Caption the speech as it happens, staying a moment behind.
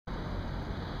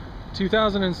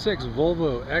2006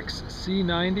 Volvo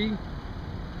XC90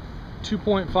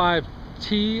 2.5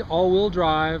 T all-wheel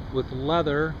drive with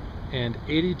leather and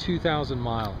 82,000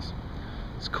 miles.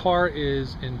 This car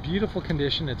is in beautiful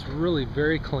condition. It's really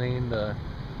very clean. The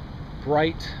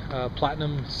bright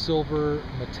platinum silver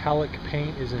metallic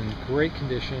paint is in great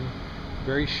condition,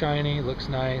 very shiny, looks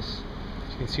nice.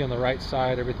 As you can see on the right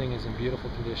side, everything is in beautiful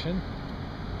condition.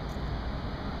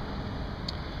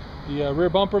 The rear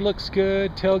bumper looks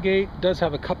good. Tailgate does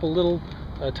have a couple little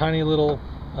tiny little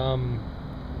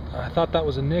I thought that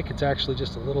was a nick. It's actually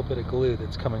just a little bit of glue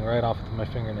that's coming right off of my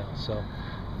fingernail. So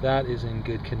that is in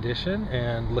good condition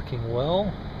and looking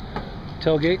well.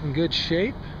 Tailgate in good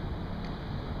shape.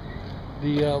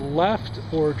 The left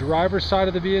or driver's side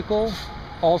of the vehicle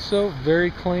also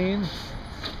very clean,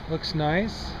 looks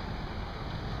nice.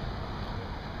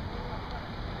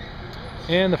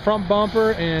 And the front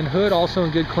bumper and hood also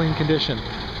in good clean condition.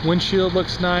 Windshield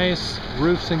looks nice,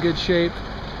 roof's in good shape.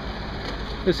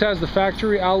 This has the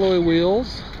factory alloy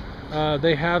wheels.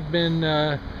 They have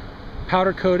been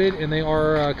powder coated and they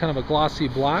are kind of a glossy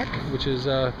black, which is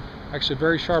actually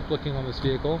very sharp looking on this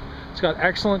vehicle. It's got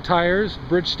excellent tires,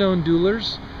 Bridgestone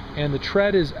Duelers, and the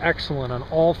tread is excellent on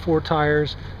all four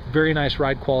tires. Very nice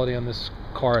ride quality on this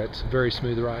car. It's a very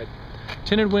smooth ride.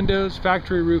 Tinted windows,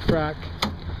 factory roof rack,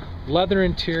 leather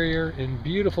interior in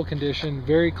beautiful condition,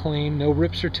 very clean, no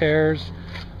rips or tears.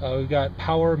 We've got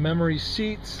power memory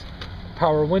seats,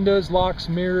 power windows, locks,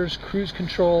 mirrors, cruise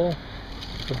control.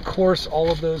 Of course, all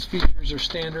of those features are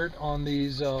standard on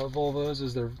these Volvos,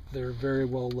 as they're very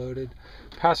well loaded.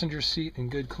 Passenger seat in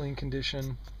good clean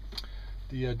condition.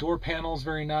 The door panels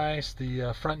very nice.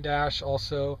 The front dash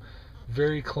also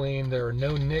very clean. There are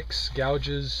no nicks,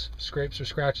 gouges, scrapes, or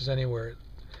scratches anywhere. It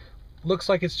looks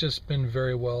like it's just been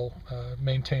very well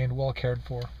maintained, well cared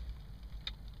for.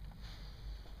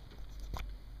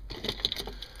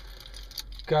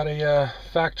 Got a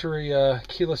factory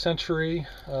keyless entry,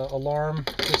 alarm,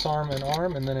 disarm, and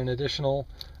arm, and then an additional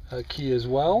key as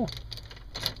well.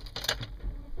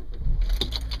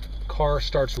 Car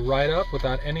starts right up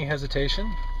without any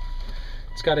hesitation.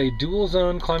 It's got a dual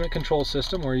zone climate control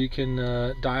system where you can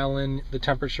dial in the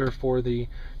temperature for the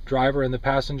driver and the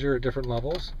passenger at different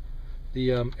levels.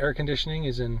 The air conditioning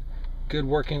is in good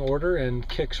working order and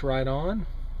kicks right on.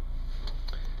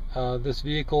 This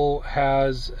vehicle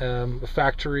has a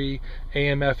factory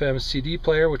AM/FM CD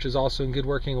player, which is also in good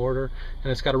working order,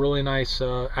 and it's got a really nice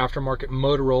aftermarket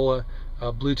Motorola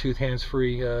Bluetooth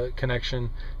hands-free connection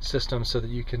system, so that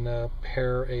you can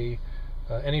pair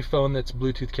any phone that's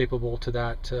Bluetooth capable to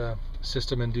that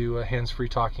system and do hands-free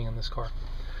talking in this car.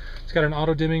 It's got an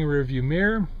auto-dimming rear view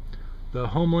mirror, the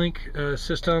HomeLink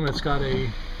system. It's got a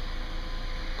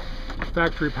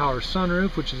factory power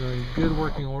sunroof, which is in good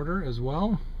working order as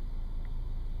well.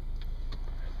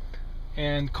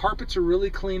 And carpets are really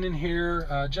clean in here.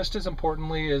 Just as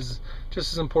important as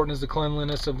the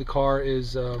cleanliness of the car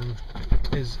is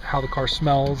how the car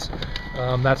smells.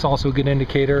 That's also a good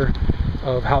indicator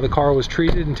of how the car was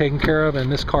treated and taken care of,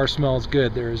 and this car smells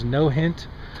good. There is no hint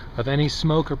of any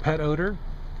smoke or pet odor.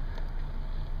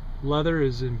 Leather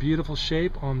is in beautiful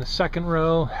shape on the second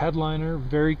row. Headliner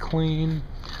very clean,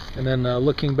 and then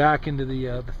looking back into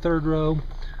the third row,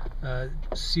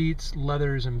 seats,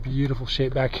 leather is in beautiful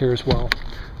shape back here as well.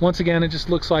 Once again, it just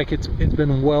looks like it's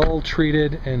been well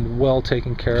treated and well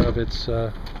taken care of. It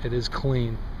is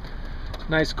clean.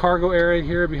 Nice cargo area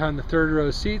here behind the third row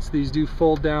seats. These do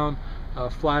fold down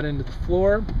flat into the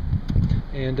floor,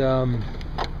 and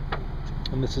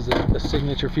this is a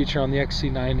signature feature on the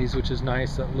XC90s, which is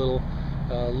nice. That little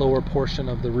lower portion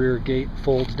of the rear gate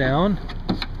folds down.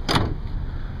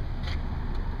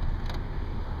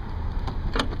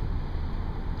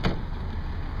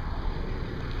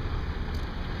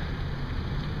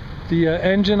 The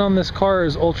engine on this car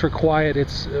is ultra quiet.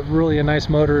 It's really a nice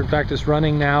motor. In fact, it's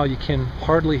running now. You can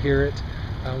hardly hear it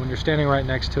when you're standing right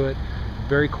next to it.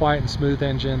 Very quiet and smooth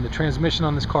engine. The transmission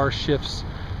on this car shifts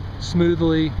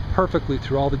smoothly, perfectly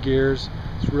through all the gears.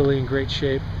 It's really in great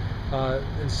shape.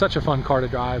 It's such a fun car to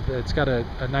drive. It's got a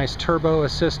nice turbo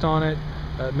assist on it.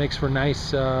 It makes for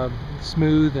nice,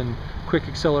 smooth and quick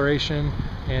acceleration,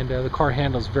 and the car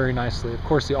handles very nicely. Of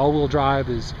course, the all-wheel drive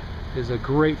is a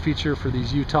great feature for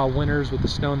these Utah winters with the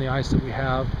snow and the ice that we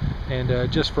have,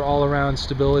 and just for all-around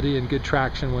stability and good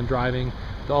traction when driving,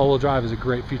 the all-wheel drive is a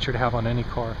great feature to have on any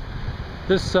car.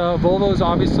 This Volvo has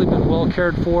obviously been well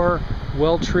cared for,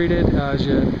 well treated. As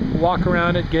you walk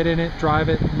around it, get in it, drive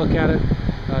it, look at it,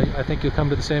 I think you'll come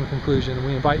to the same conclusion, and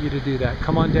we invite you to do that.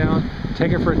 Come on down,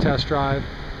 take it for a test drive,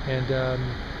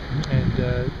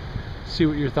 and see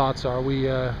what your thoughts are.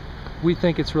 we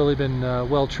think it's really been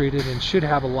well treated and should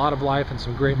have a lot of life and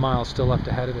some great miles still left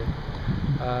ahead of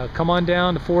it. Come on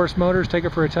down to Forest Motors, take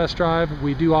it for a test drive.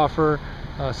 We do offer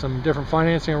some different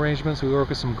financing arrangements. We work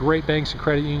with some great banks and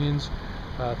credit unions.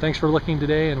 Thanks for looking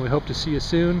today, and we hope to see you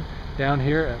soon down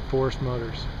here at Forest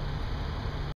Motors.